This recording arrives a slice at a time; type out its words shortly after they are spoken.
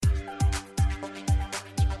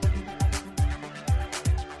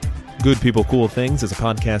Good People, Cool Things is a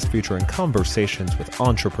podcast featuring conversations with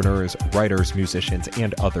entrepreneurs, writers, musicians,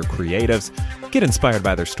 and other creatives. Get inspired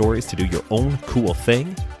by their stories to do your own cool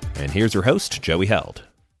thing. And here's your host, Joey Held.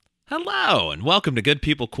 Hello, and welcome to Good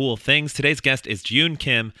People, Cool Things. Today's guest is June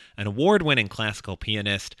Kim, an award-winning classical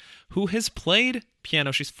pianist who has played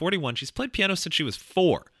piano. She's 41. She's played piano since she was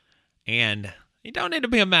 4. And you don't need to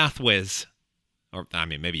be a math whiz. Or, I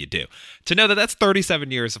mean, maybe you do, to know that that's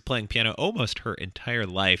 37 years of playing piano, almost her entire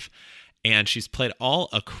life. And she's played all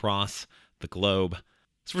across the globe.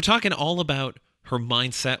 So we're talking all about her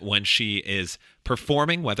mindset when she is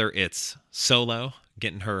performing, whether it's solo,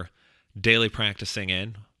 getting her daily practicing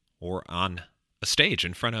in, or on a stage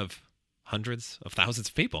in front of hundreds of thousands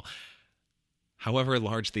of people. However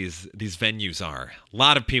large these venues are, a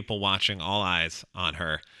lot of people watching, all eyes on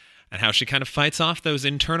her. And how she kind of fights off those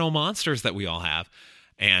internal monsters that we all have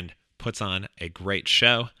and puts on a great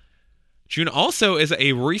show. June also is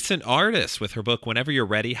a recent artist with her book, Whenever You're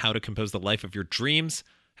Ready, How to Compose the Life of Your Dreams,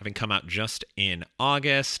 having come out just in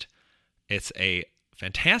August. It's a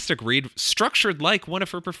fantastic read, structured like one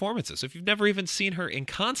of her performances. So if you've never even seen her in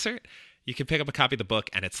concert, you can pick up a copy of the book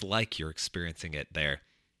and it's like you're experiencing it there,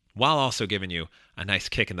 while also giving you a nice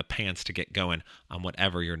kick in the pants to get going on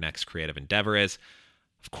whatever your next creative endeavor is.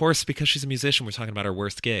 Of course, because she's a musician, we're talking about her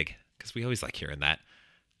worst gig, because we always like hearing that.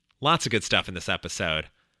 Lots of good stuff in this episode.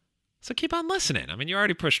 So keep on listening. I mean, you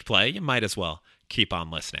already pushed play. You might as well keep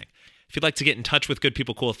on listening. If you'd like to get in touch with Good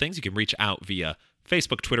People, Cool Things, you can reach out via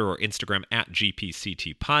Facebook, Twitter, or Instagram at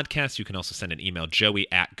GPCT Podcast. You can also send an email,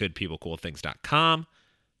 joey@goodpeoplecoolthings.com.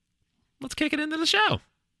 Let's kick it into the show.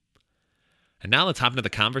 And now let's hop into the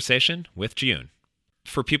conversation with June.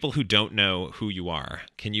 For people who don't know who you are,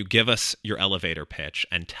 can you give us your elevator pitch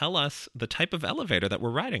and tell us the type of elevator that we're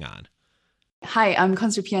riding on? Hi, I'm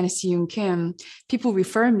concert pianist June Kim. People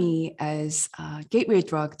refer me as a gateway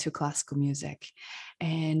drug to classical music.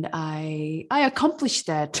 And I accomplished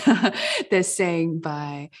that, that saying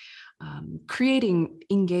by creating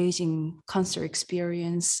engaging concert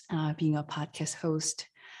experience, being a podcast host.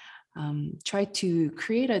 Try to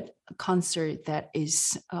create a concert that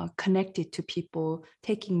is connected to people,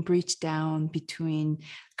 taking bridge down between,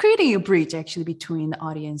 creating a bridge actually between the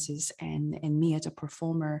audiences and me as a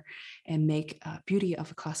performer, and make beauty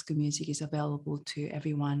of classical music is available to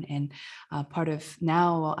everyone. And part of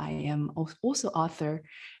now I am also author,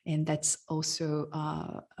 and that's also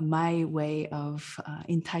my way of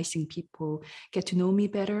enticing people get to know me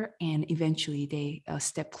better, and eventually they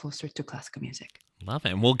step closer to classical music. Love it.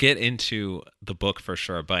 And we'll get into the book for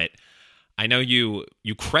sure, but I know you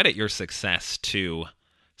credit your success to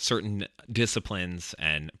certain disciplines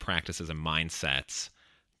and practices and mindsets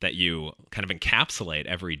that you kind of encapsulate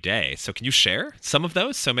every day. So can you share some of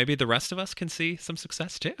those so maybe the rest of us can see some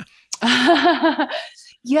success too?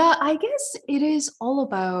 Yeah, I guess it is all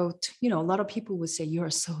about, a lot of people would say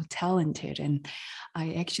you're so talented, and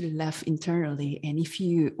I actually laugh internally. And if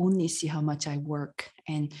you only see how much I work,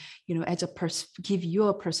 and, as give you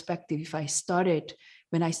a perspective,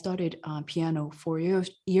 when I started piano 4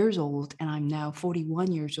 years old, and I'm now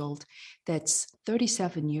 41 years old, that's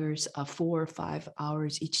 37 years of 4 or 5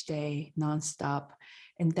 hours each day, nonstop.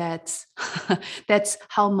 And that's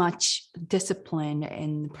how much discipline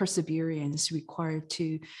and perseverance required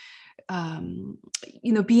to,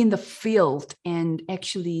 be in the field. And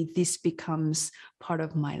actually, this becomes part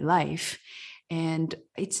of my life. And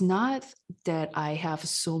it's not that I have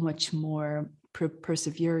so much more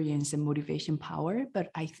perseverance and motivation power,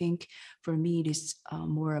 but I think for me, it is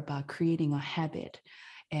more about creating a habit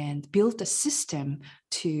and build a system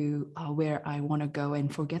to where I want to go,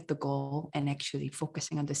 and forget the goal and actually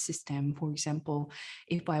focusing on the system. For example,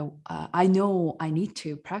 if I know I need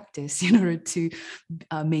to practice in order to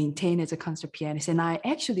maintain as a concert pianist, and I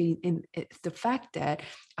actually, in the fact that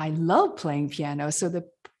I love playing piano, so the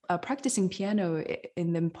practicing piano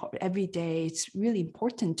every day, it's really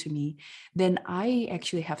important to me, then I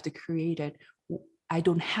actually have to create it. I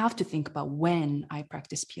don't have to think about when I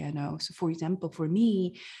practice piano. So for example, for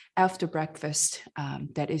me, after breakfast,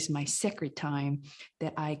 that is my sacred time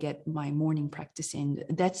that I get my morning practice in.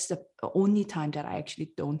 That's the only time that I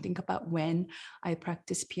actually don't think about when I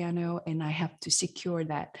practice piano, and I have to secure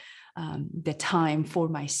that the time for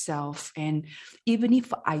myself. And even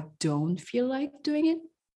if I don't feel like doing it,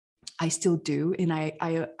 I still do. And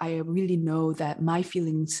I really know that my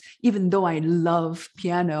feelings, even though I love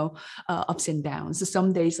piano, ups and downs. So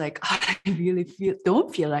some days I really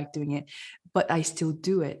don't feel like doing it. but I still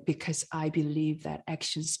do it because I believe that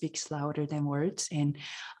action speaks louder than words. And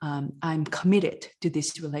I'm committed to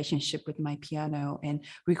this relationship with my piano. And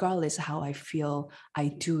regardless of how I feel, I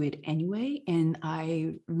do it anyway. And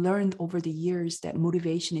I learned over the years that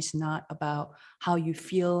motivation is not about how you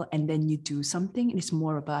feel and then you do something. It's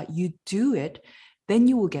more about you do it, then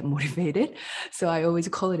you will get motivated. So I always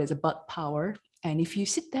call it as a butt power. And if you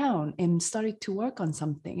sit down and started to work on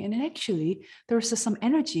something, and actually there's some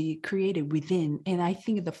energy created within. And I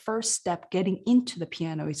think the first step, getting into the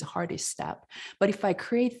piano, is the hardest step. But if I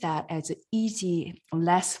create that as an easy,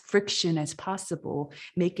 less friction as possible,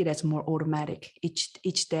 make it as more automatic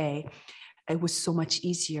each day, it was so much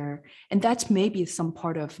easier. And that's maybe some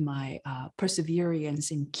part of my perseverance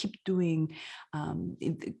and keep doing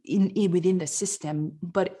within the system.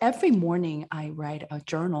 But every morning I write a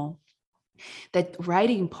journal. That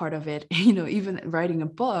writing part of it, even writing a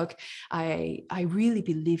book, I really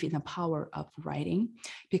believe in the power of writing,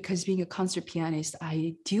 because being a concert pianist,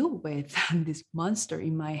 I deal with this monster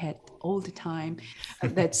in my head all the time.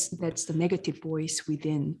 That's the negative voice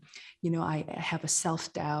within. I have a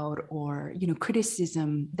self-doubt or,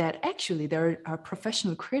 criticism that actually there are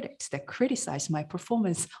professional critics that criticize my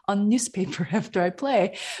performance on newspaper after I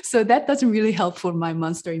play. So that doesn't really help for my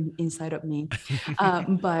monster inside of me.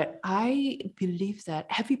 But I believe that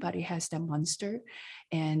everybody has that monster.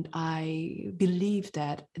 And I believe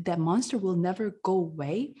that that monster will never go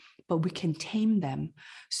away, but we can tame them.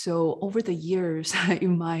 So over the years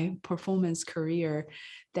in my performance career,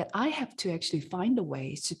 that I have to actually find a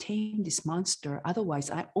way to tame this monster. Otherwise,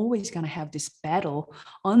 I'm always going to have this battle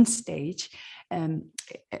on stage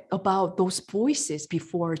about those voices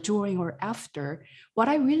before, during, or after. What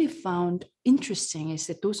I really found interesting is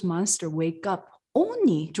that those monsters wake up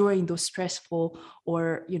only during those stressful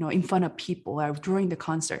or, in front of people or during the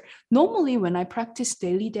concert. Normally, when I practice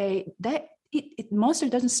daily day, that monster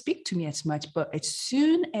doesn't speak to me as much, but as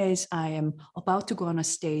soon as I am about to go on a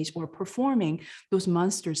stage or performing, those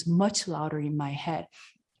monsters much louder in my head.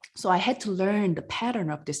 So I had to learn the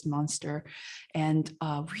pattern of this monster and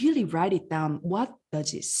really write it down. What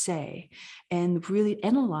does it say? And really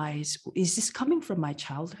analyze, is this coming from my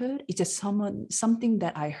childhood? Is it something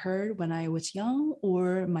that I heard when I was young,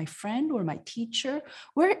 or my friend or my teacher?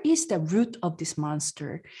 Where is the root of this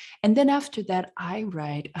monster? And then after that, I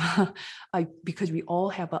write, because we all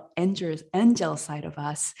have an angel side of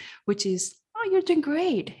us, which is, oh, you're doing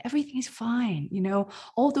great. Everything is fine.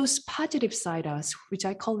 All those positive side of us, which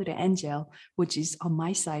I call it an angel, which is on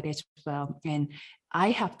my side as well. And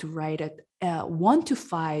I have to write it 1 to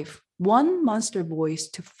 5, one monster voice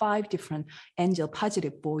to 5 different angel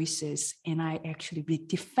positive voices. And I actually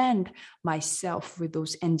defend myself with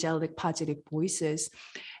those angelic positive voices.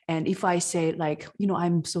 And if I say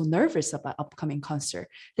I'm so nervous about upcoming concert,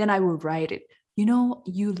 then I will write it.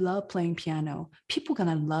 You love playing piano. People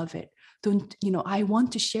gonna love it. I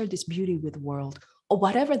want to share this beauty with the world, or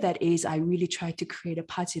whatever that is. I really try to create a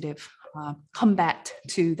positive combat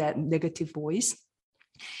to that negative voice.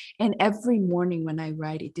 And every morning when I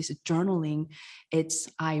write it, this is journaling.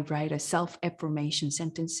 I write a self-affirmation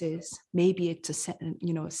sentences. Maybe it's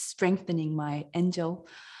strengthening my angel.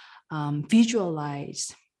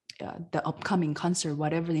 Visualize the upcoming concert,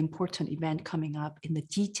 whatever the important event coming up, in the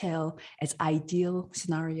detail as ideal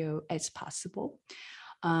scenario as possible.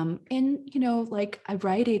 And I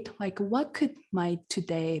write it what could my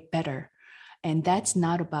today better? And that's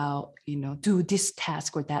not about do this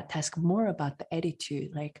task or that task, more about the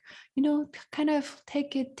attitude, kind of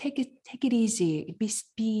take it easy,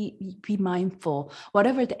 be mindful,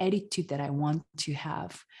 whatever the attitude that I want to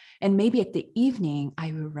have. And maybe at the evening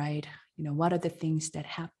I will write, what are the things that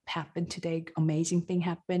happened today? Amazing thing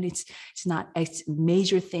happened. It's not a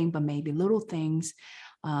major thing, but maybe little things.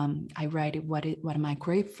 I write it, what am I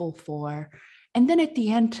grateful for? And then at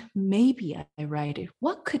the end, maybe I write it,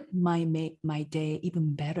 what could make my day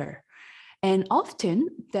even better? And often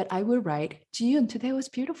that I will write, Jiyun, today was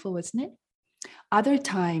beautiful, wasn't it? Other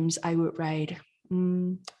times I would write,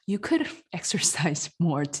 you could exercise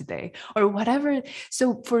more today, or whatever.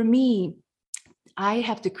 So for me, I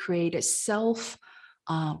have to create a self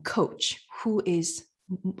coach who is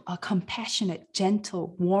a compassionate,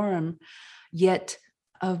 gentle, warm, yet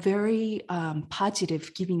a very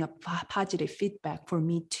positive, giving a positive feedback for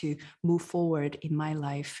me to move forward in my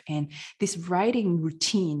life. And this writing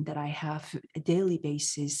routine that I have a daily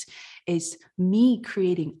basis is me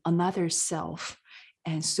creating another self.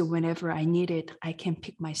 And so whenever I need it, I can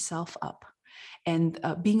pick myself up. And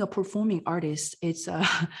being a performing artist, it's a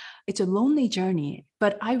it's a lonely journey.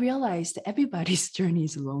 But I realized that everybody's journey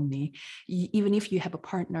is lonely. Even if you have a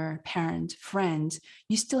partner, parent, friend,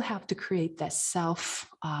 you still have to create that self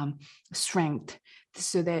strength,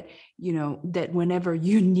 so that that whenever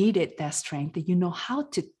you needed that strength, that you know how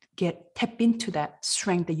to tap into that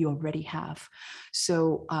strength that you already have.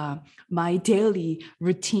 So my daily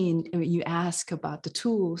routine, you ask about the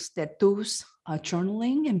tools, that those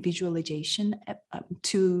journaling and visualization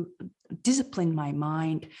to discipline my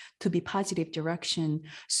mind to be positive direction,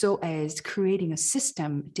 so as creating a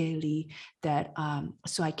system daily that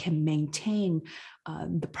so I can maintain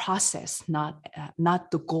the process, not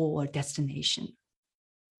the goal or destination.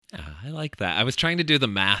 I like that. I was trying to do the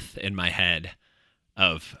math in my head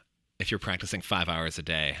of, if you're practicing 5 hours a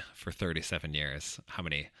day for 37 years, how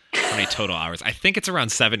many total hours? I think it's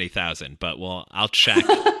around 70,000, but I'll check.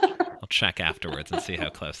 I'll check afterwards and see how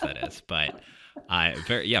close that is. But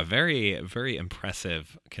very, very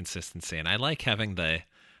impressive consistency. And I like having the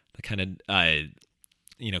kind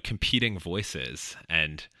of, competing voices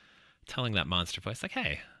and telling that monster voice, like,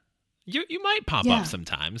 hey, you might pop up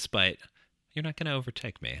sometimes, but you're not going to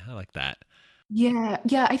overtake me. I like that. Yeah.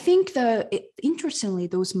 I think interestingly,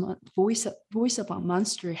 those voice about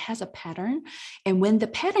monster has a pattern, and when the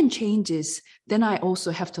pattern changes, then I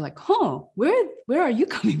also have to where are you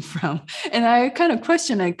coming from? And I kind of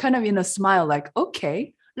question, I kind of smile, like,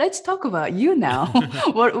 okay, let's talk about you now.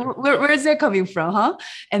 Where is that coming from, huh?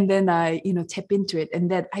 And then I tap into it, and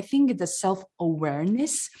that I think the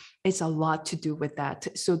self-awareness is a lot to do with that.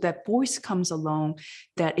 So that voice comes along,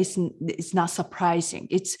 that it's not surprising.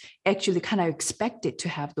 It's actually kind of expected to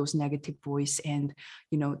have those negative voice, and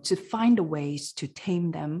to find the ways to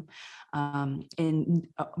tame them, and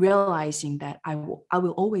realizing that I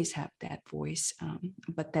will always have that voice,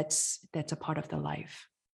 but that's a part of the life.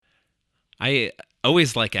 I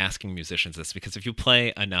always like asking musicians this, because if you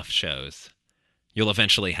play enough shows, you'll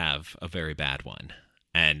eventually have a very bad one.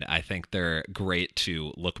 And I think they're great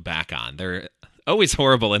to look back on. They're always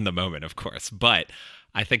horrible in the moment, of course, but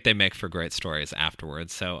I think they make for great stories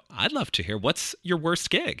afterwards. So I'd love to hear, what's your worst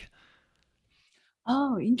gig?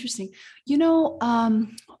 Oh, interesting. One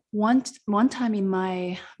time in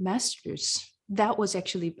my master's, that was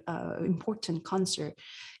actually an important concert.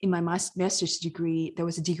 In my master's degree, there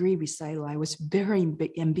was a degree recital. I was very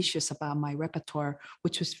ambitious about my repertoire,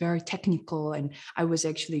 which was very technical. And I was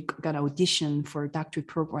actually going to audition for a doctorate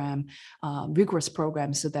program, rigorous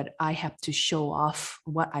program, so that I have to show off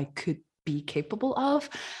what I could be capable of.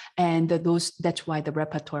 And that's why the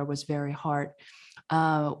repertoire was very hard.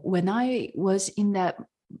 When I was in that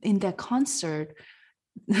concert,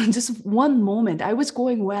 just one moment I was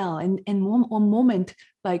going well, and one moment,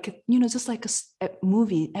 like just like a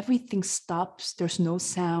movie, everything stops, there's no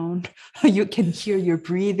sound. You can hear your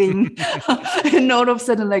breathing. And all of a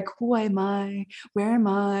sudden, like, who am I, where am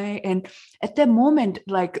I? And at that moment,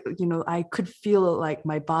 like, I could feel like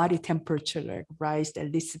my body temperature like rise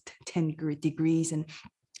at least 10 degrees, and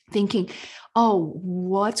thinking, oh,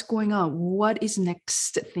 what's going on? What is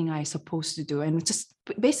next thing I supposed to do? And just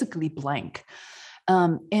basically blank.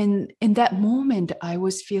 And in that moment, I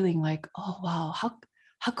was feeling like, oh wow, how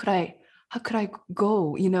could I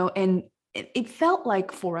go? And it felt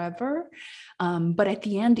like forever, but at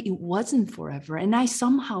the end, it wasn't forever. And I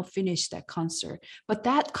somehow finished that concert. But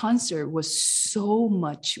that concert was so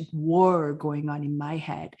much war going on in my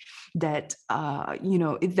head that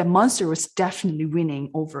the monster was definitely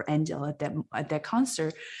winning over Angel at that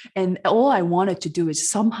concert. And all I wanted to do is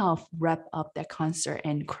somehow wrap up that concert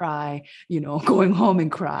and cry, going home and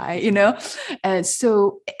cry, And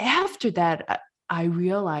so after that, I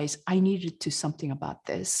realized I needed to do something about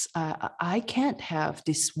this. I can't have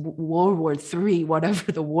this World War III,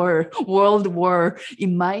 whatever the world war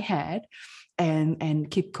in my head,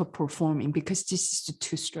 and keep performing, because this is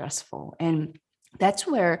too stressful. And that's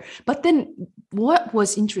where. But then, what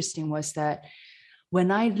was interesting was that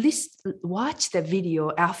when I watched that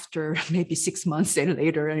video after maybe 6 months and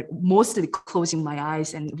later, mostly closing my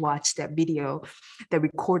eyes and watched that video that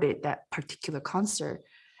recorded that particular concert.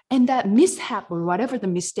 And that mishap, or whatever the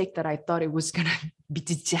mistake that I thought it was going to be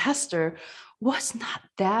disaster, was not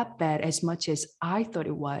that bad as much as I thought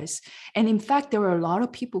it was. And in fact, there were a lot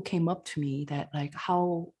of people came up to me that like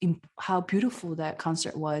how beautiful that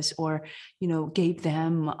concert was, or gave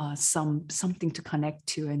them something to connect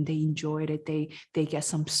to, and they enjoyed it. They get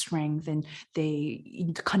some strength, and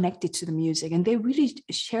they connected to the music, and they really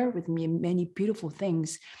shared with me many beautiful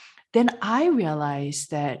things. Then I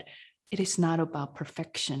realized that it is not about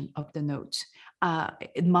perfection of the notes.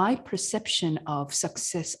 My perception of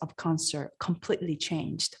success of concert completely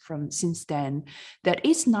changed from since then. That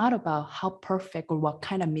it's not about how perfect or what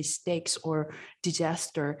kind of mistakes or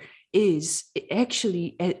disaster is.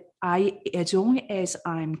 Actually, as long as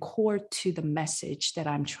I'm core to the message that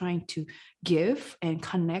I'm trying to give and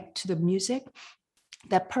connect to the music,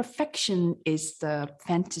 that perfection is the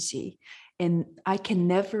fantasy, and I can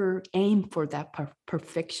never aim for that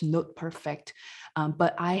perfection, not perfect,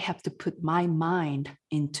 but I have to put my mind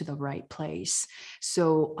into the right place.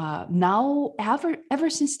 So now, ever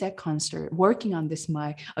since that concert, working on this,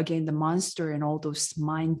 again, the monster and all those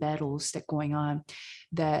mind battles that going on,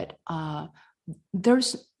 that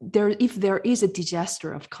if there is a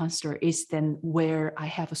disaster of concert, is then where I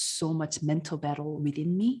have so much mental battle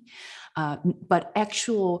within me, but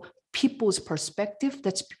actual people's perspective,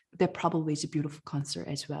 that probably is a beautiful concert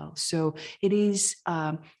as well. So it is,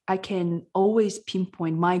 I can always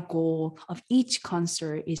pinpoint my goal of each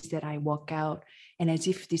concert is that I walk out and as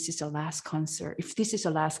if this is the last concert. If this is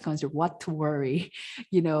the last concert, what to worry?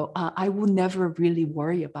 I will never really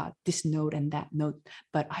worry about this note and that note,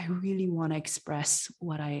 but I really want to express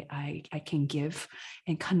what I can give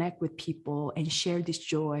and connect with people and share this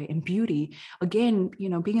joy and beauty. Again,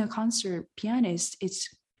 being a concert pianist, it's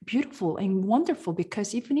beautiful and wonderful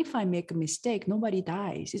because even if I make a mistake, nobody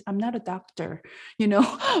dies. I'm not a doctor,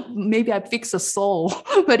 maybe I fix a soul,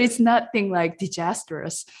 but it's nothing like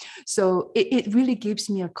disastrous. So it really gives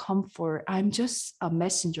me a comfort. I'm just a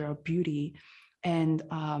messenger of beauty. And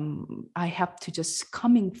I have to just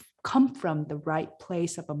come from the right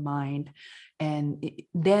place of a mind. And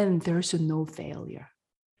then there's no failure.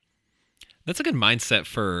 That's a good mindset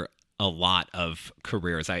for a lot of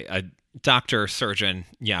careers. I doctor, surgeon,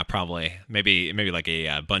 yeah, probably. Maybe like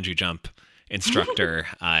a bungee jump instructor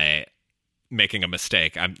making a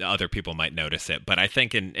mistake. Other people might notice it. But I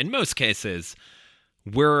think in most cases,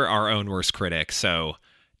 we're our own worst critic. So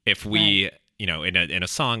if we, right, in a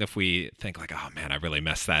song, if we think like, oh man, I really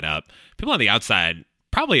messed that up, people on the outside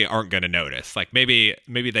probably aren't going to notice. Like maybe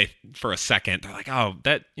they, for a second, they're like, oh,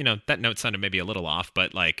 that note sounded maybe a little off,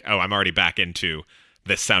 but like, oh, I'm already back into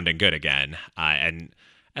this sounding good again.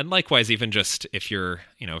 And likewise, even just if you're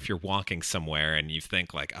walking somewhere and you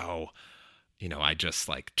think like, oh, I just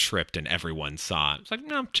like tripped and everyone saw it. It's like,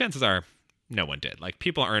 no, chances are no one did. Like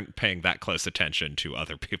people aren't paying that close attention to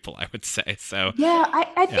other people, I would say. So yeah,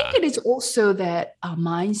 I think it is also that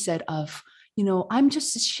mindset of, I'm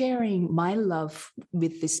just sharing my love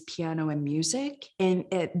with this piano and music, and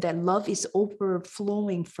that love is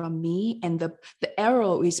overflowing from me, and the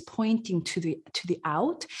arrow is pointing to the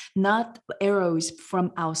out, not arrows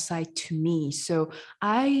from outside to me. So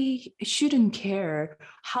I shouldn't care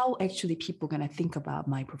how actually people are going to think about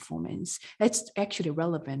my performance. That's actually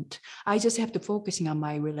relevant. I just have to focusing on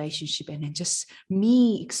my relationship and then just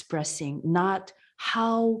me expressing, not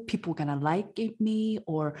how people gonna like me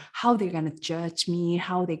or how they're gonna judge me,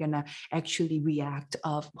 how they're gonna actually react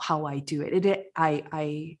of how I do it.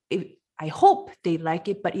 I hope they like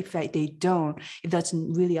it, but if they don't, it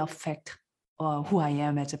doesn't really affect who I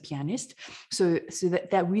am as a pianist. So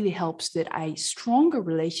that really helps that stronger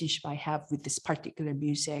relationship I have with this particular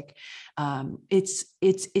music. It's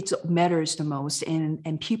matters the most,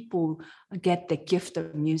 and people get the gift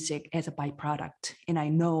of music as a byproduct. And I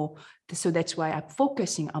know, so that's why I'm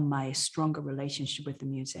focusing on my stronger relationship with the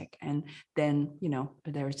music. And then,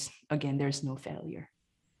 there's no failure.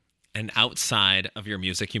 And outside of your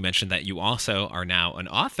music, you mentioned that you also are now an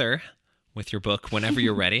author with your book, Whenever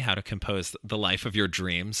You're Ready, How to Compose the Life of Your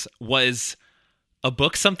Dreams. Was a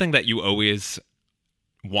book something that you always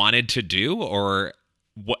wanted to do? Or,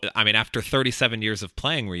 after 37 years of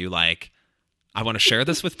playing, were you like, I want to share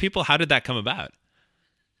this with people? How did that come about?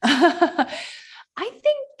 I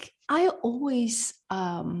think I always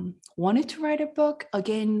wanted to write a book.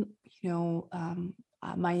 Again,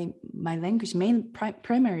 my language,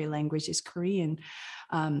 primary language is Korean.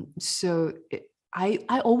 So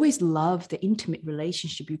I always love the intimate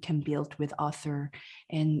relationship you can build with author,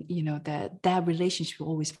 and that relationship is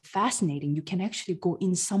always fascinating. You can actually go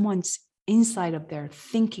in someone's inside of their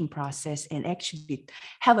thinking process and actually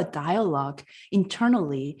have a dialogue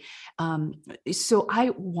internally. So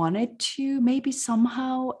I wanted to maybe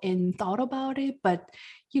somehow and thought about it, but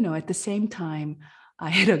at the same time, I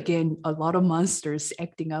had again a lot of monsters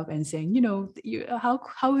acting up and saying,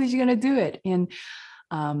 how is you gonna do it? And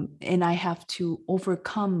I have to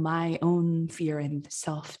overcome my own fear and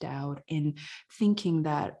self-doubt, and thinking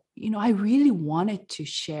that, I really wanted to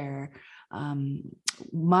share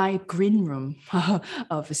my green room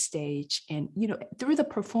of a stage. And, through the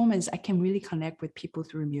performance, I can really connect with people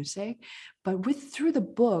through music. But through the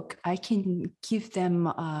book, I can give them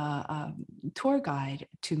a tour guide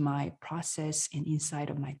to my process and inside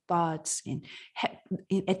of my thoughts. And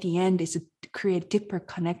at the end, is to create deeper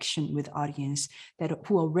connection with audience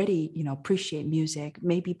who already, appreciate music,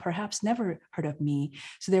 maybe perhaps never heard of me.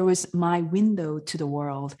 So there was my window to the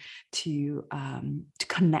world to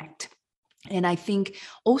connect. And I think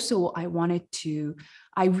also I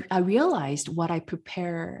realized what I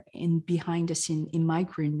prepare in behind the scene in my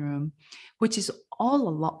green room, which is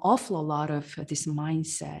awful a lot of this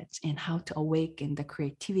mindset and how to awaken the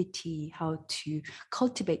creativity, how to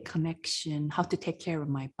cultivate connection, how to take care of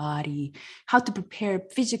my body, how to prepare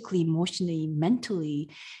physically, emotionally, mentally.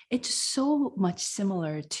 It's so much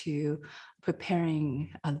similar to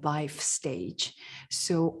preparing a life stage.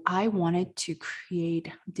 So I wanted to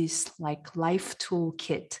create this like life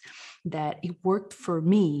toolkit that it worked for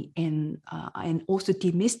me and also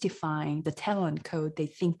demystifying the talent code. They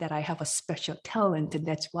think that I have a special talent and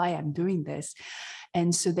that's why I'm doing this.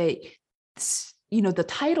 And so the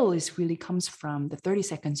title really comes from the 30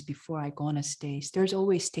 seconds before I go on a stage. There's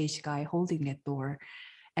always stage guy holding that door,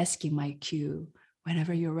 asking my cue,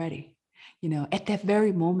 whenever you're ready. At that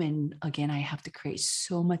very moment, again, I have to create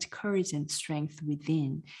so much courage and strength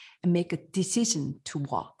within and make a decision to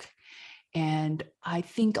walk. And I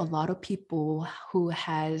think a lot of people who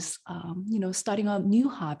has, starting a new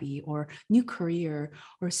hobby or new career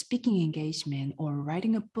or speaking engagement or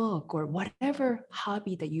writing a book or whatever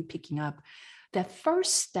hobby that you're picking up, that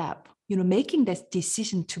first step, making that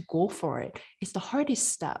decision to go for it is the hardest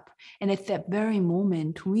step. And at that very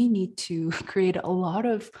moment, we need to create a lot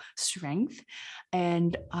of strength.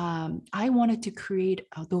 And I wanted to create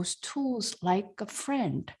those tools like a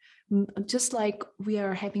friend, just like we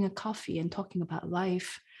are having a coffee and talking about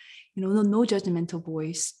life. No judgmental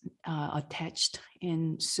voice attached.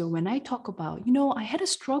 And so when I talk about, I had a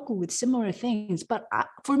struggle with similar things, but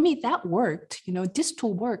for me, that worked, this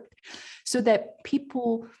tool worked so that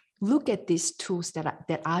people look at these tools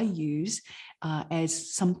that I use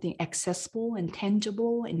as something accessible and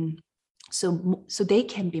tangible. And so they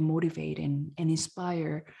can be motivated and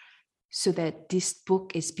inspired, so that this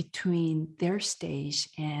book is between their stage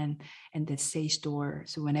and the stage door.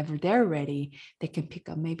 So whenever they're ready, they can pick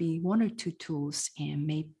up maybe one or two tools and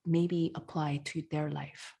maybe apply to their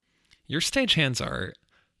life. Your stagehands are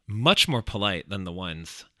much more polite than the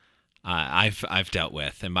ones I've dealt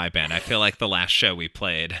with in my band. I feel like the last show we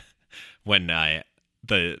played, when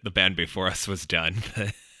the band before us was done,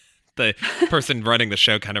 the person running the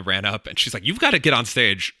show kind of ran up and she's like, "You've got to get on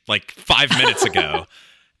stage like 5 minutes ago."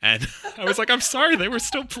 And I was like, "I'm sorry, they were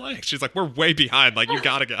still playing." She's like, "We're way behind. Like, you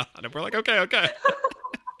got to get on." And we're like, okay.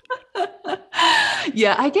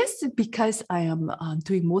 Yeah, I guess because I am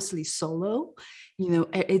doing mostly solo,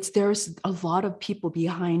 there's a lot of people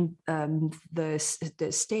behind the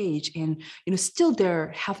stage, and still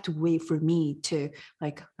there have to wait for me to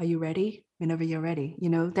like, "Are you ready?" Whenever you're ready,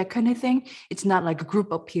 that kind of thing. It's not like a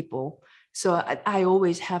group of people. So I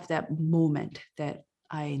always have that moment that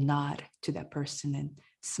I nod to that person and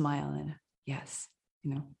smile and yes.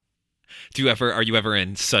 Are you ever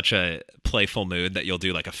in such a playful mood that you'll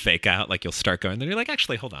do like a fake out, like you'll start going, then you're like,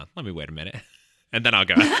 "Actually, hold on, let me wait a minute," and then I'll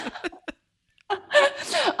go?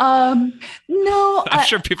 No, I'm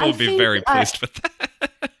sure people will be very pleased with that.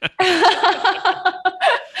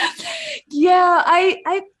 Yeah,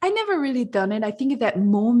 I never really done it. I think that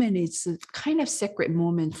moment is a kind of sacred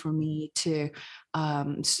moment for me to,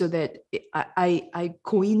 so that I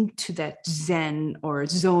go into that zen or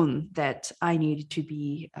zone that I need to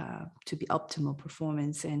be optimal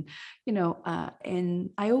performance, and and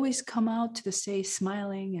I always come out to the stage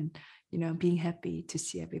smiling and being happy to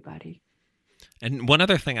see everybody. And one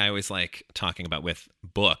other thing I always like talking about with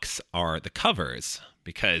books are the covers,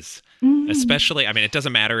 because especially, I mean, it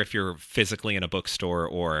doesn't matter if you're physically in a bookstore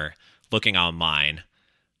or looking online.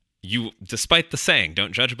 Despite the saying,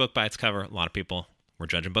 don't judge a book by its cover, a lot of people were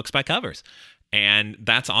judging books by covers. And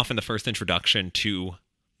that's often the first introduction to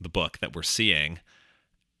the book that we're seeing.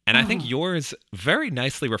 And I think yours very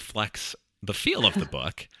nicely reflects the feel of the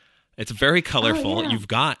book. It's very colorful. Oh, yeah. You've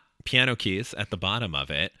got piano keys at the bottom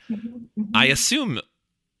of it. Mm-hmm. I assume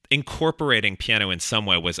incorporating piano in some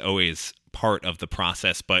way was always part of the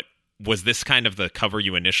process, but was this kind of the cover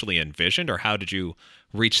you initially envisioned, or how did you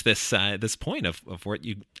reach this point of what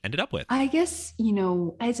you ended up with? I guess,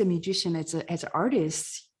 as a musician, as an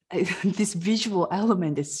artist, this visual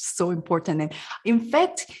element is so important. And in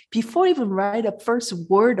fact, before I even write the first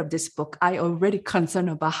word of this book, I already concerned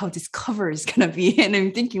about how this cover is going to be. And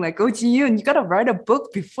I'm thinking like, oh, Ji-yoon, you got to write a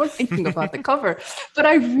book before thinking about the cover. But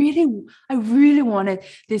I really wanted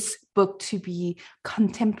this book to be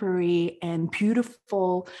contemporary and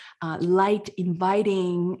beautiful, light,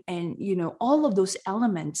 inviting, and, all of those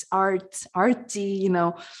elements,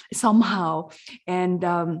 artsy, somehow. And,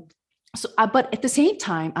 but at the same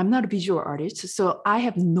time, I'm not a visual artist, so I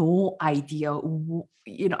have no idea.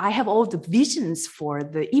 I have all the visions for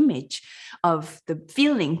the image of the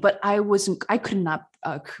feeling, but I could not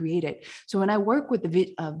create it. So when I work with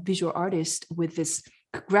the visual artist, with this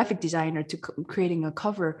graphic designer to creating a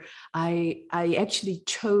cover, I actually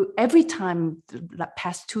chose every time the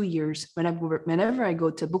past 2 years, whenever I go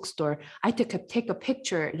to a bookstore, I take a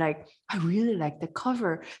picture, like I really like the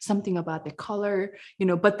cover, something about the color,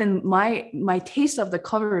 but then my taste of the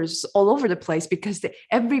cover is all over the place, because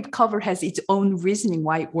every cover has its own reasoning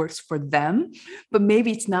why it works for them, but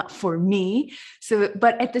maybe it's not for me. So,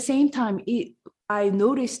 but at the same time, I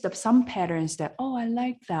noticed some patterns that, I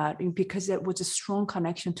like that, because it was a strong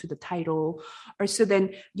connection to the title. Or so then,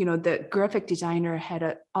 the graphic designer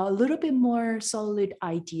had a little bit more solid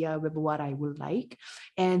idea of what I would like.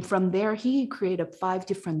 And from there, he created 5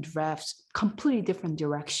 different drafts, completely different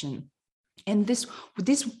direction. And this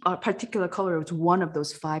particular color was one of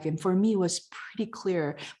those 5. And for me, it was pretty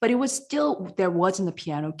clear, but it was still, there wasn't the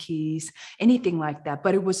piano keys, anything like that,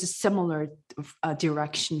 but it was a similar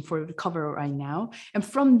direction for the cover right now. And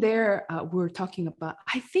from there, we're talking about,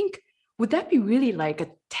 I think, would that be really like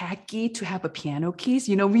a tacky to have a piano keys?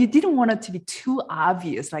 We didn't want it to be too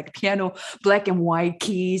obvious, like piano, black and white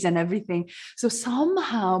keys and everything. So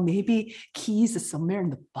somehow maybe keys is somewhere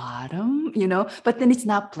in the bottom, but then it's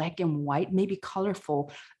not black and white, maybe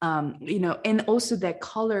colorful, and also that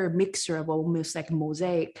color mixture of almost like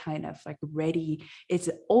mosaic kind of like ready. It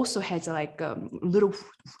also has like a little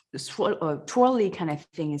twirly kind of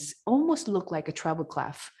thing. It's almost look like a treble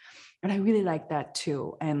clef. And I really like that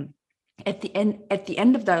too. And at the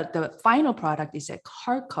end of the final product is a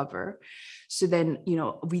hardcover. So then,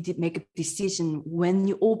 we did make a decision. When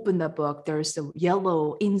you open the book, there's a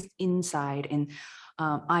yellow inside. And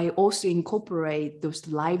I also incorporate those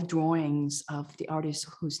live drawings of the artist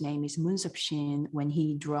whose name is Moon Sub-shin, when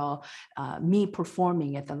he draw me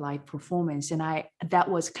performing at the live performance. And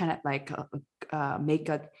that was kind of like make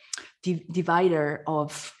a divider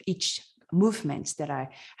of each movements that I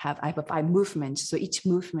have 5 movements. So each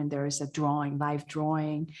movement, there is a live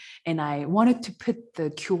drawing. And I wanted to put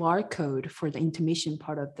the QR code for the intermission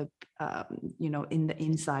part of the, in the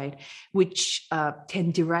inside, which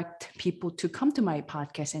can direct people to come to my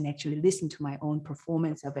podcast and actually listen to my own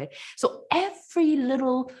performance of it. So every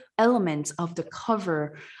little element of the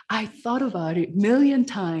cover, I thought about it a million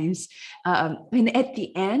times. And at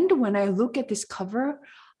the end, when I look at this cover,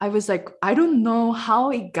 I was like, I don't know how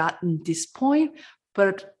it got to this point,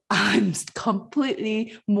 but I'm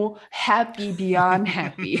completely more happy beyond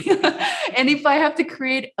happy. And if I have to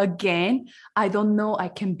create again, I don't know I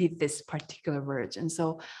can beat this particular version.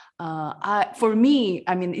 So for me,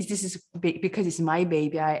 this is because it's my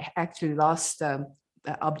baby. I actually lost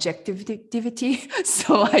objectivity,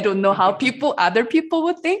 so I don't know how other people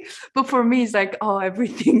would think, but for me it's like,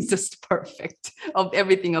 everything's just perfect. Of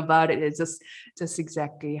everything about it is just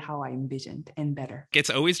exactly how I envisioned, and better. It's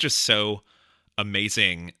always just so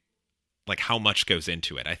amazing, like how much goes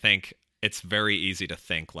into it. I think it's very easy to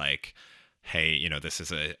think like, hey, this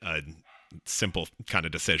is a simple kind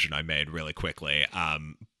of decision I made really quickly,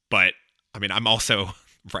 but I'm also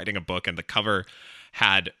writing a book, and the cover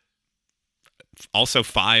had also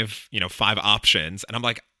 5 options, and I'm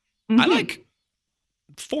like, I like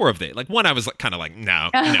 4 of these. Like one, I was kind of like, no,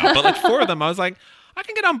 but like 4 of them, I was like, I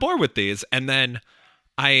can get on board with these. And then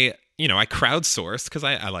I crowdsourced, because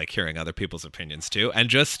I like hearing other people's opinions too, and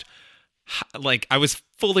just like I was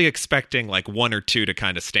fully expecting like 1 or 2 to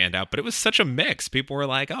kind of stand out, but it was such a mix. People were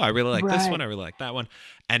like, I really like this one, I really like that one,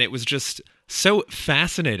 and it was just so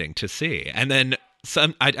fascinating to see. And then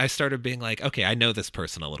I started being like, okay, I know this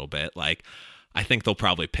person a little bit, like I think they'll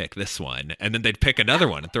probably pick this one. And then they'd pick another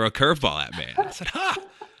one and throw a curveball at me. And I said,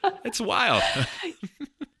 it's wild.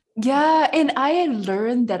 Yeah. And I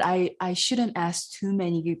learned that I shouldn't ask too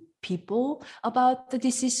many people about the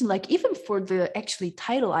decision. Like even for the actually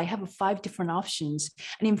title, I have 5 different options.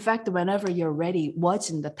 And in fact, whenever you're ready,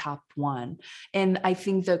 what's in the top one? And I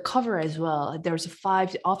think the cover as well, there's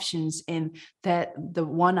 5 options, and that the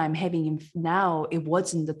one I'm having now, it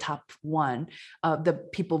wasn't the top one. The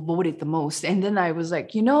people voted the most. And then I was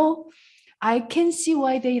like, I can see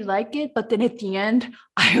why they like it, but then at the end,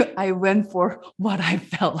 I went for what I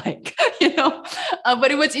felt like,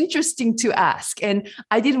 but it was interesting to ask. And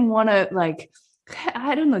I didn't want to like,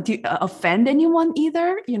 I don't know, offend anyone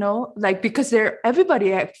either, like, because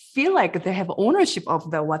everybody I feel like they have ownership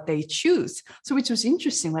of what they choose. So which was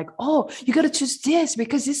interesting, like, oh, you got to choose this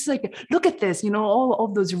because this is like, look at this, all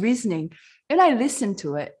of those reasoning. And I listened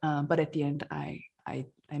to it. But at the end, I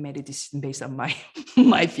made a decision based on my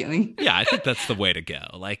my feeling. Yeah, I think that's the way to go.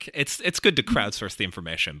 Like, it's good to crowdsource the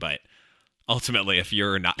information, but ultimately, if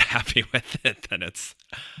you're not happy with it, then it's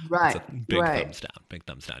Right. a big Right. thumbs down. Big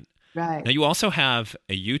thumbs down. Right. Now, you also have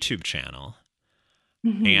a YouTube channel,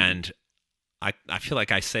 and I feel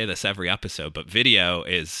like I say this every episode, but video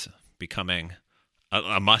is becoming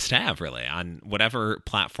a must-have, really, on whatever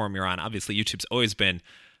platform you're on. Obviously, YouTube's always been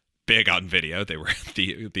big on video. They were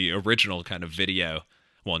the original kind of video.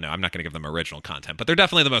 Well, no, I'm not going to give them original content, but they're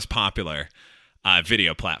definitely the most popular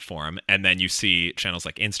video platform. And then you see channels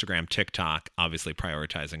like Instagram, TikTok, obviously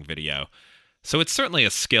prioritizing video. So it's certainly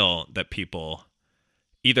a skill that people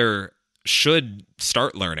either should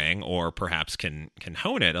start learning or perhaps can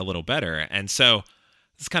hone it a little better. And so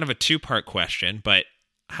it's kind of a two-part question, but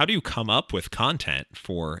how do you come up with content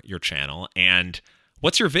for your channel, and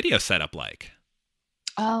what's your video setup like?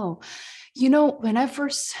 Oh, when I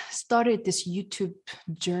first started this YouTube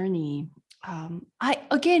journey, I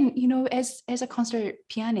again, as a concert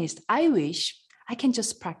pianist, I wish I can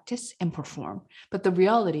just practice and perform. But the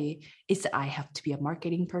reality is that I have to be a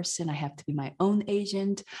marketing person. I have to be my own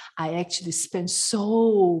agent. I actually spend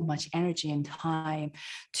so much energy and time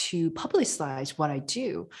to publicize what I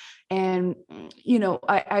do. And,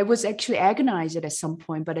 I was actually agonized at some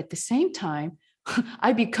point, but at the same time,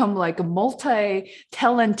 I become like a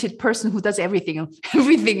multi-talented person who does everything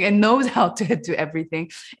and knows how to do everything,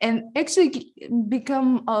 and actually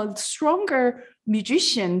become a stronger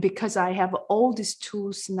musician because I have all these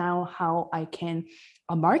tools now, how I can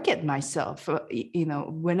market myself,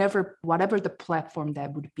 whatever the platform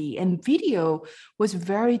that would be. And video was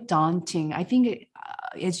very daunting. I think,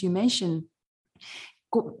 as you mentioned,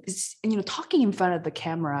 talking in front of the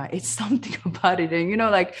camera, it's something about it. And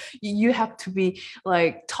like, you have to be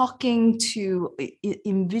like talking to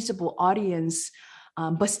invisible audience,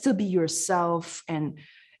 but still be yourself, and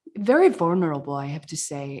very vulnerable, I have to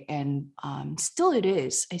say. And still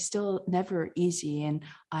it's still never easy. And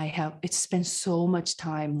it's spent so much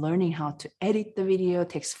time learning how to edit the video. It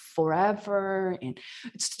takes forever, and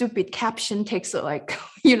stupid caption takes like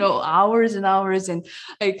hours and hours. And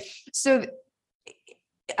like, so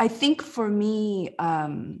I think for me,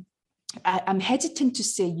 I'm hesitant to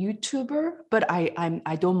say YouTuber, but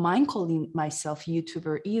I don't mind calling myself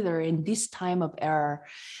YouTuber either. In this time of era,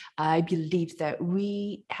 I believe that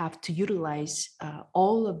we have to utilize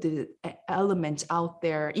all of the elements out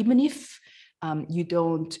there, even if you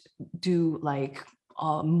don't do like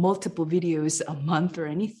multiple videos a month or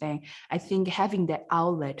anything. I think having that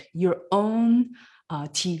outlet, your own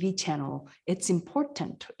TV channel, it's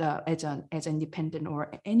important as an independent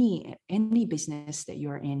or any business that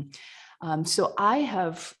you're in. So I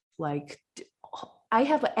have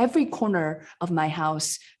every corner of my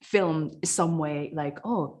house filmed some way, like,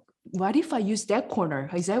 oh, what if I use that corner?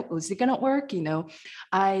 Is it gonna work?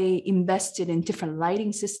 I invested in different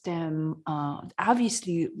lighting system,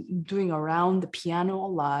 obviously doing around the piano a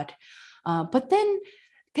lot, but then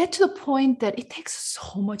get to the point that it takes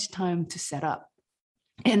so much time to set up.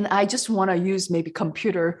 And I just want to use maybe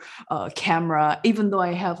computer camera, even though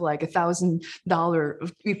I have like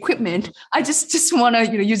 $1,000 equipment. I just want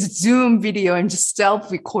to use Zoom video and just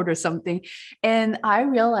self record or something. And I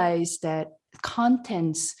realized that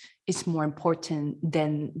contents is more important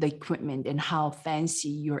than the equipment and how fancy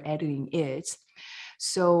your editing is.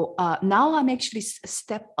 So now I'm actually a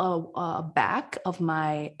step back of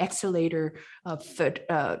my accelerator foot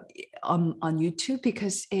on YouTube,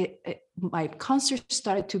 because my concert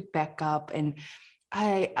started to back up, and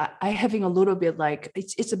I having a little bit like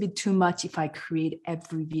it's a bit too much if I create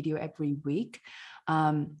every video every week.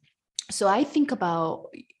 So I think about,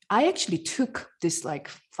 I actually took this like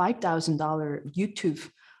 $5,000 YouTube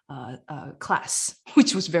class,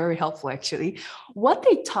 which was very helpful actually. What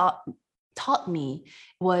they taught me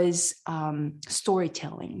was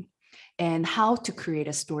storytelling and how to create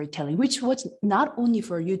a storytelling, which was not only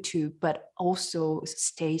for YouTube, but also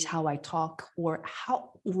stage how I talk, or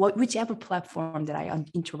whichever platform that I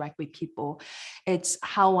interact with people. It's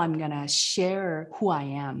how I'm gonna share who I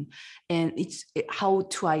am, and it's how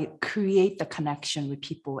do I create the connection with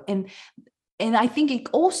people. And and I think it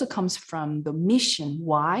also comes from the mission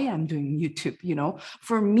why I'm doing YouTube.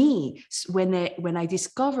 For me, when I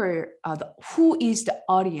discover who is the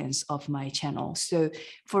audience of my channel, so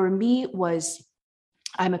for me was,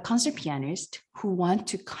 I'm a concert pianist who want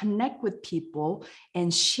to connect with people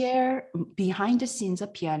and share behind the scenes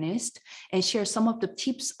of pianist and share some of the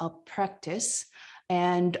tips of practice,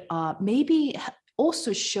 and maybe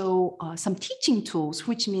also show some teaching tools,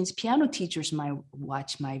 which means piano teachers might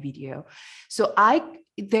watch my video. So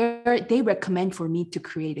they recommend for me to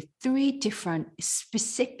create 3 different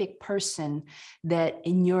specific person that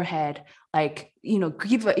in your head, like,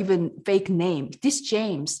 give an even fake name. This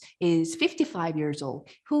James is 55 years old,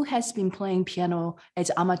 who has been playing piano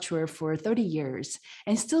as amateur for 30 years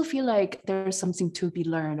and still feel like there's something to be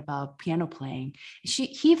learned about piano playing.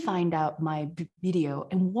 He find out my video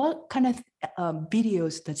and what kind of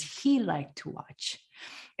videos does he like to watch.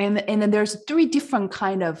 And then there's 3 different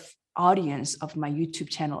kind of audience of my YouTube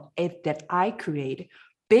channel that I create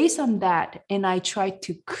based on that, and I try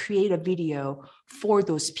to create a video for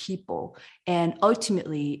those people. And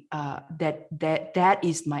ultimately, that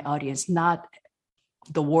is my audience, not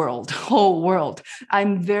the world, whole world.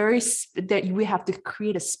 That we have to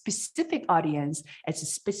create a specific audience, as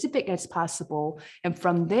specific as possible, and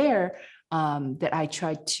from there, that I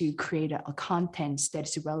try to create a content that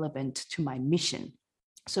is relevant to my mission,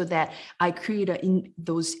 so that I create in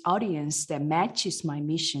those audience that matches my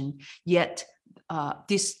mission. Yet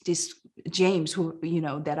this James, who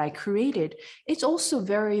that I created, it's also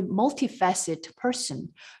very multifaceted person.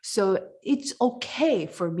 So it's okay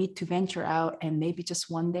for me to venture out and maybe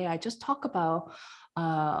just one day I just talk about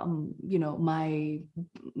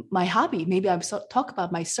my hobby. Maybe I talk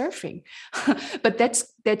about my surfing, but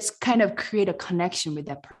that's kind of create a connection with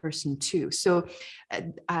that person too. So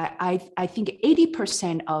I think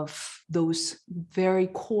 80% of those very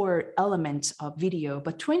core elements of video,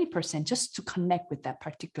 but 20% just to connect with that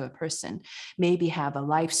particular person. Maybe have a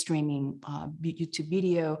live streaming YouTube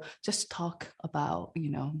video, just talk about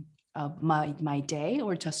my day,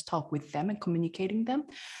 or just talk with them and communicating them.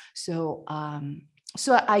 So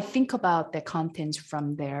I think about the contents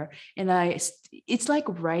from there, and it's like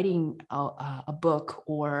writing a book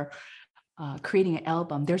or creating an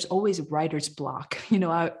album. There's always a writer's block.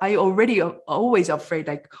 I already always afraid,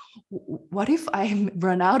 like, what if I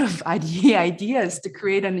run out of ideas to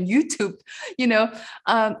create on YouTube,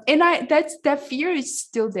 and that fear is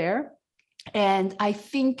still there. And I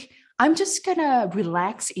think I'm just gonna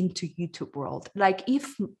relax into YouTube world. Like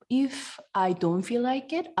if I don't feel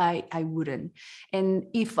like it, I wouldn't. And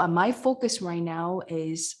if my focus right now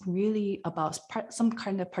is really about some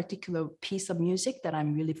kind of particular piece of music that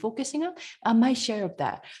I'm really focusing on, I might share of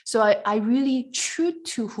that. So I really true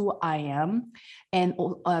to who I am, and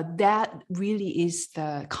that really is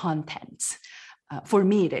the content. For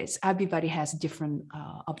me, it is. Everybody has a different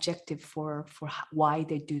objective for why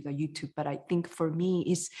they do the YouTube. But I think for me,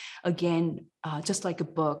 is again, just like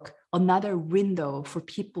a book, another window for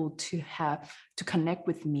people to connect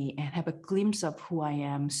with me and have a glimpse of who I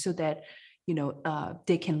am, so that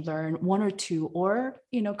they can learn 1 or 2, or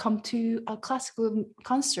come to a classical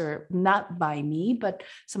concert, not by me, but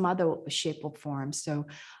some other shape or form. So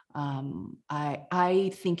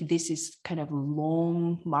I think this is kind of a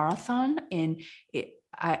long marathon, and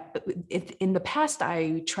in the past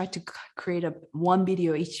I tried to create one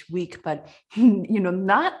video each week, but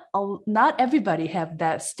not everybody have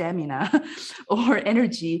that stamina or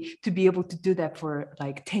energy to be able to do that for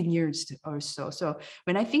like 10 years or so. So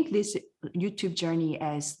when I think this YouTube journey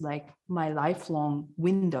as like my lifelong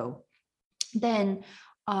window, then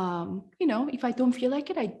if I don't feel like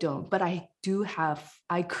it, I don't. But I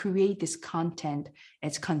create this content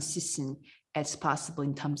as consistent as possible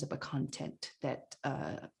in terms of a content that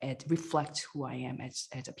it reflects who I am as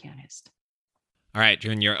a pianist. All right,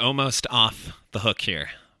 Jun, you're almost off the hook here,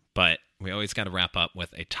 but we always got to wrap up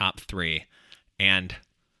with a top 3. And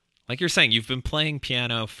like you're saying, you've been playing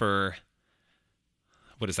piano for,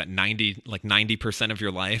 what is that, 90% of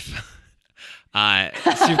your life?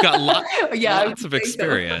 So you've got lots of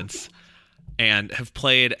experience and have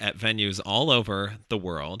played at venues all over the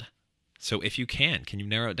world. So if you can you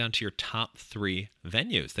narrow it down to your top 3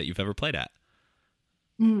 venues that you've ever played at?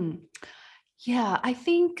 Yeah, I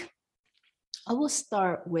think I will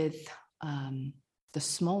start with the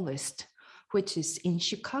smallest, which is in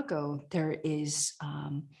Chicago. There is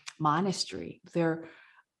Monastery. I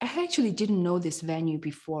actually didn't know this venue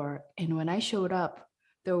before. And when I showed up,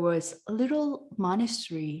 there was a little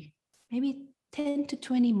monastery, maybe 10 to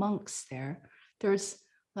 20 monks there. There's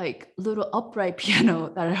like little upright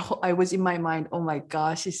piano that I was in my mind, oh my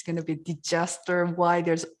gosh, it's going to be a disaster. Why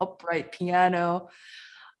there's upright piano?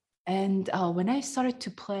 And when I started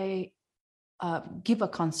to play, give a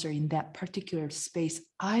concert in that particular space,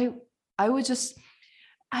 I was just,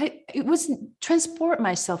 it was transport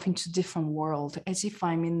myself into different world, as if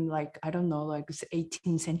I'm in like, I don't know, like it's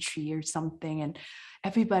 18th century or something. And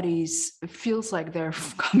everybody's, it feels like they're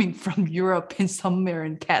coming from Europe in somewhere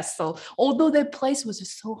in castle, although that place was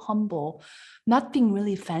just so humble, nothing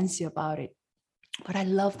really fancy about it. But I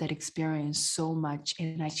love that experience so much,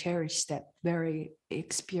 and I cherish that very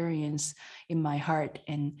experience in my heart.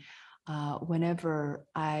 And whenever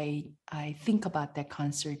I think about that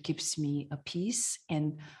concert, it gives me a peace,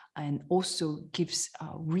 and also gives a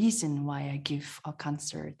reason why I give a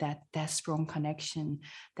concert. That strong connection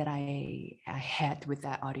that I had with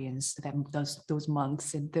that audience, that those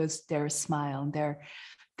months, and their smile, and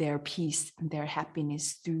their peace, and their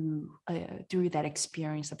happiness through that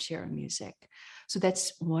experience of sharing music. So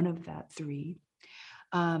that's one of that three.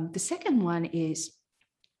 The second one is,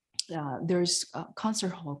 there's a concert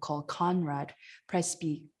hall called Conrad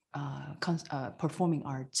Presby Performing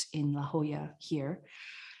Arts in La Jolla here.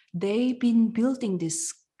 They've been building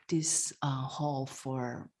this hall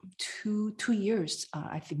for two years.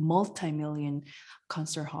 I think multi-million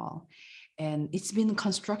concert hall, and it's been in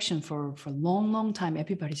construction for a long time.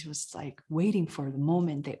 Everybody was like waiting for the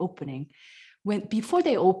moment they opening. Before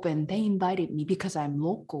they opened, they invited me, because I'm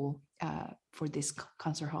local, for this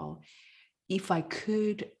concert hall, if I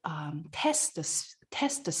could test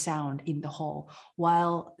the sound in the hall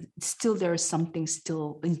while still there is something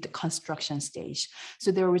still in the construction stage.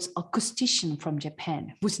 So there was acoustician from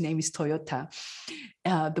Japan, whose name is Toyota.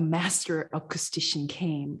 The master acoustician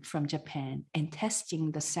came from Japan and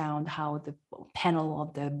testing the sound, how the panel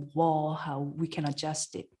of the wall, how we can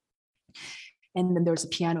adjust it. And then there's a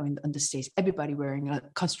piano on the stage, everybody wearing a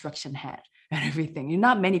construction hat and everything. And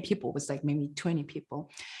not many people, it was like maybe 20 people.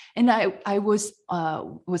 And I was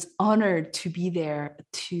honored to be there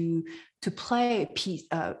to play a piece,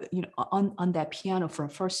 on that piano for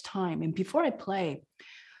the first time. And before I play,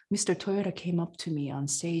 Mr. Toyota came up to me on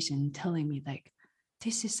stage and telling me like,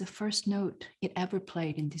 this is the first note it ever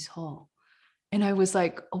played in this hall. And I was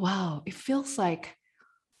like, wow, it feels like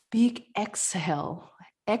big exhale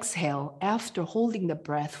after holding the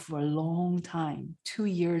breath for a long time, 2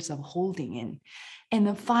 years of holding in. And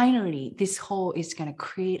then finally, this hall is going to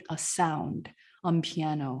create a sound on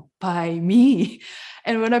piano by me.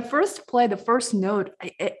 And when I first played the first note,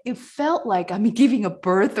 it felt like I'm giving a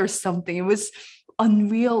birth or something. It was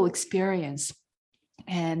unreal experience.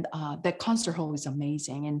 And that concert hall is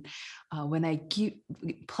amazing. And when I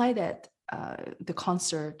play that, the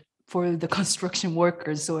concert for the construction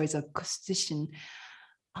workers, so as a acoustician,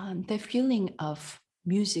 the feeling of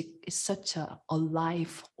music is such a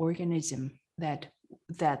alive organism that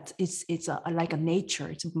it's like a nature.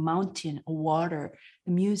 It's a mountain, a water,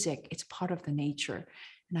 the music. It's part of the nature,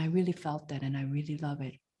 and I really felt that, and I really love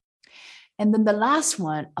it. And then the last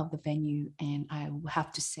one of the venue, and I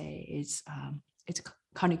have to say, is it's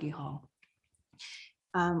Carnegie Hall.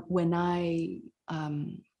 When I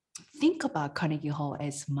think about Carnegie Hall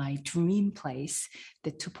as my dream place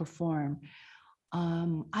to perform,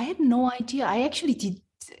 I had no idea. I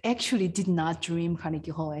actually did not dream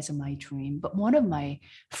Carnegie Hall as my dream, but one of my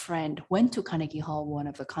friend went to Carnegie Hall, one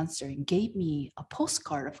of the concert, and gave me a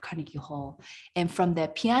postcard of Carnegie Hall. And from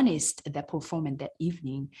that pianist that performed that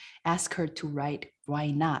evening, asked her to write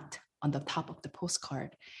 "Why Not" on the top of the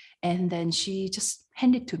postcard. And then she just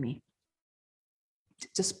handed it to me.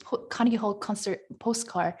 Just put Carnegie Hall concert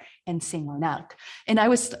postcard and sing "Why Not." And I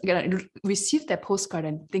was gonna receive that postcard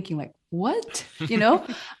and thinking like, what,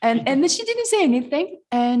 and then she didn't say anything.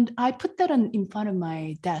 And I put that in front of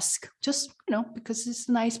my desk, just, because it's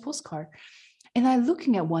a nice postcard. And I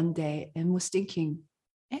looking at one day and was thinking,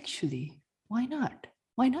 actually, why not?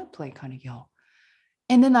 Why not play Carnegie Hall?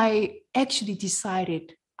 And then I actually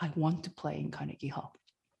decided I want to play in Carnegie Hall.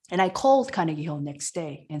 And I called Carnegie Hall next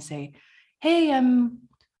day and say, hey, I'm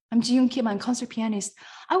Ji-Yoon Kim, I'm concert pianist.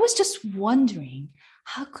 I was just wondering,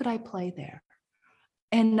 how could I play there?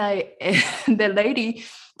 And the lady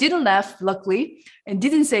didn't laugh, luckily, and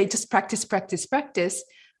didn't say just practice,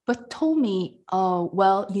 but told me,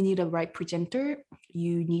 well, you need a right presenter.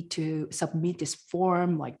 You need to submit this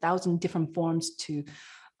form, like 1,000 different forms to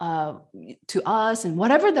us, and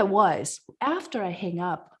whatever that was. After I hang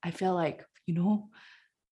up, I felt like,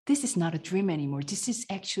 this is not a dream anymore. This is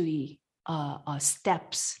actually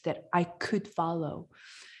steps that I could follow.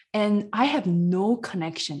 And I have no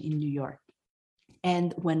connection in New York.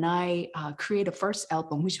 And when I created the first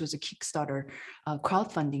album, which was a Kickstarter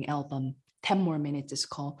crowdfunding album, 10 More Minutes is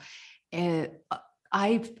called,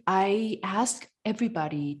 I asked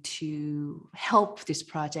everybody to help this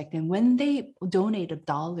project. And when they donate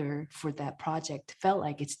 $1 for that project, felt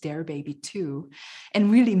like it's their baby too,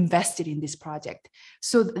 and really invested in this project.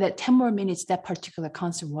 So that 10 More Minutes, that particular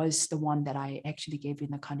concert was the one that I actually gave in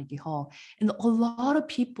the Carnegie Hall. And a lot of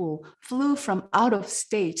people flew from out of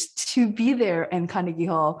state to be there in Carnegie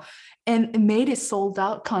Hall and made it sold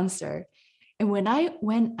out concert. And when I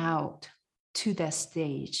went out to that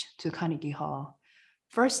stage, to Carnegie Hall,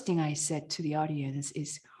 first thing I said to the audience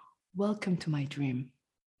is, "Welcome to my dream."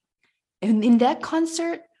 And in that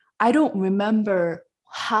concert, I don't remember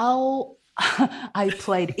how I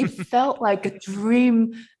played. It felt like a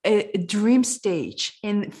dream stage,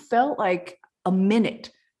 and it felt like a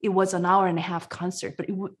minute. It was an hour and a half concert, but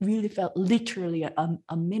it really felt literally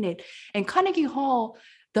a minute. And Carnegie Hall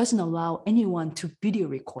doesn't allow anyone to video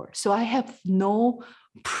record. So I have no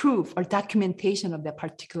proof or documentation of that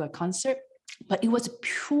particular concert. But it was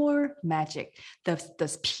pure magic. The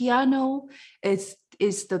piano is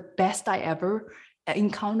the best I ever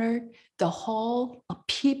encountered. The hall of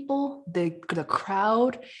people, the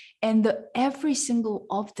crowd, and every single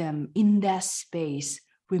of them in that space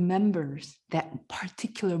remembers that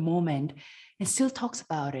particular moment and still talks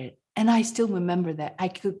about it. And I still remember that. I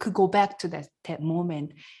could go back to that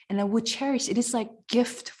moment, and I would cherish it. It's like a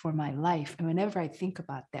gift for my life. And whenever I think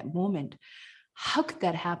about that moment, how could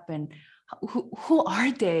that happen? Who are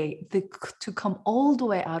they to come all the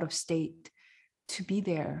way out of state to be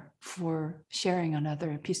there for sharing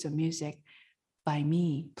another piece of music by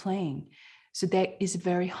me playing? So that is a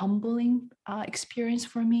very humbling experience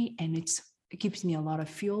for me, and it gives me a lot of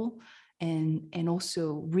fuel and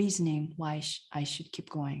also reasoning why I should keep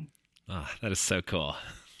going. Oh, that is so cool.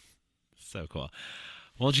 So cool.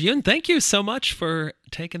 Well, Ji-yoon, thank you so much for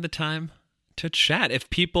taking the time to chat. If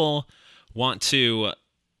people want to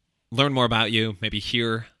learn more about you, maybe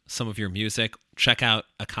hear some of your music, check out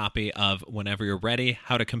a copy of Whenever You're Ready,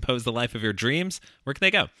 How to Compose the Life of Your Dreams, where can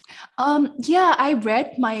they go? Yeah, I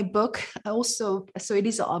read my book also. So it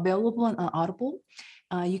is available on Audible.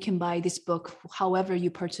 You can buy this book however you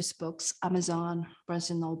purchase books, Amazon, Barnes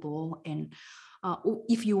 & Noble. And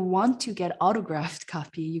if you want to get autographed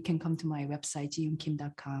copy, you can come to my website,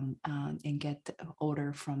 jiyoonkim.com, and get the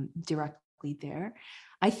order from directly there.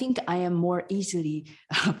 I think I am more easily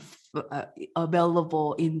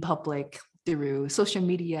available in public through social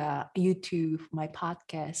media, YouTube, my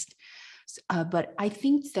podcast. But I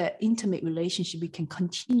think the intimate relationship we can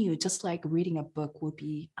continue, just like reading a book, will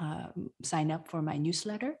be sign up for my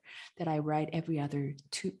newsletter that I write every other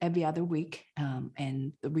week,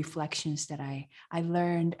 and the reflections that I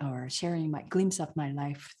learned, or sharing my glimpse of my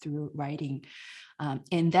life through writing.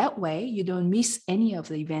 And that way you don't miss any of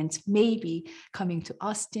the events, maybe coming to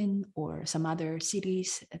Austin or some other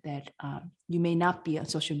cities that you may not be on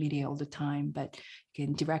social media all the time, but you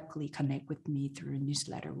can directly connect with me through a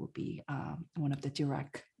newsletter. Will be one of the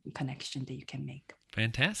direct connection that you can make.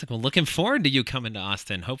 Fantastic. Well, looking forward to you coming to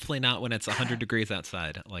Austin. Hopefully not when it's 100 degrees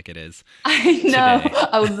outside like it is. I know. Today.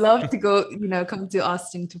 I would love to go, come to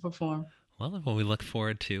Austin to perform. Well, we look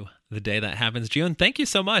forward to the day that happens. Ji-yoon, thank you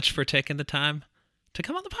so much for taking the time to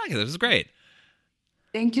come on the podcast. This was great.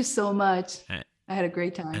 Thank you so much. I had a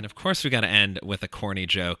great time. And of course, we got to end with a corny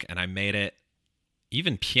joke, and I made it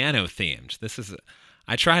even piano themed. This is,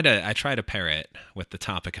 I try to pair it with the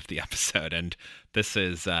topic of the episode, and this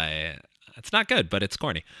is, it's not good, but it's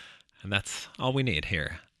corny, and that's all we need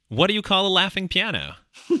here. What do you call a laughing piano?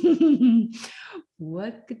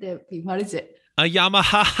 What could that be? What is it? A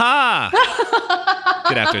Yamaha.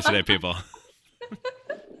 Get after us today, people.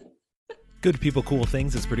 Good People, Cool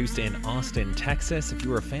Things is produced in Austin, Texas. If you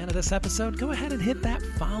were a fan of this episode, go ahead and hit that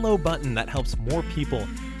follow button. That helps more people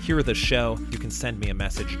hear the show. You can send me a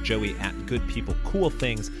message,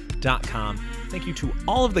 joey@goodpeoplecoolthings.com. Thank you to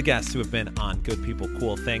all of the guests who have been on Good People,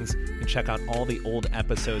 Cool Things. You can check out all the old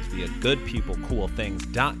episodes via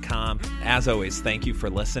goodpeoplecoolthings.com. As always, thank you for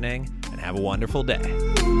listening, and have a wonderful day.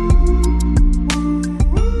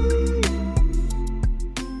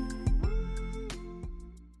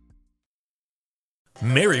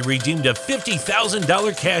 Mary redeemed a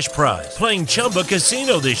 $50,000 cash prize playing Chumba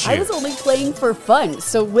Casino this year. I was only playing for fun,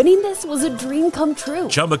 so winning this was a dream come true.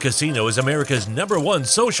 Chumba Casino is America's #1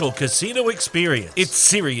 social casino experience. It's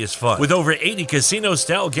serious fun. With over 80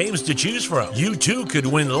 casino-style games to choose from, you too could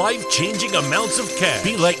win life-changing amounts of cash.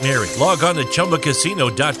 Be like Mary. Log on to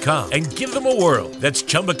ChumbaCasino.com and give them a whirl. That's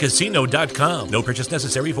ChumbaCasino.com. No purchase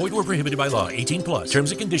necessary. Void where prohibited by law. 18+. Terms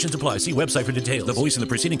and conditions apply. See website for details. The voice in the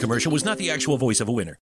preceding commercial was not the actual voice of a winner.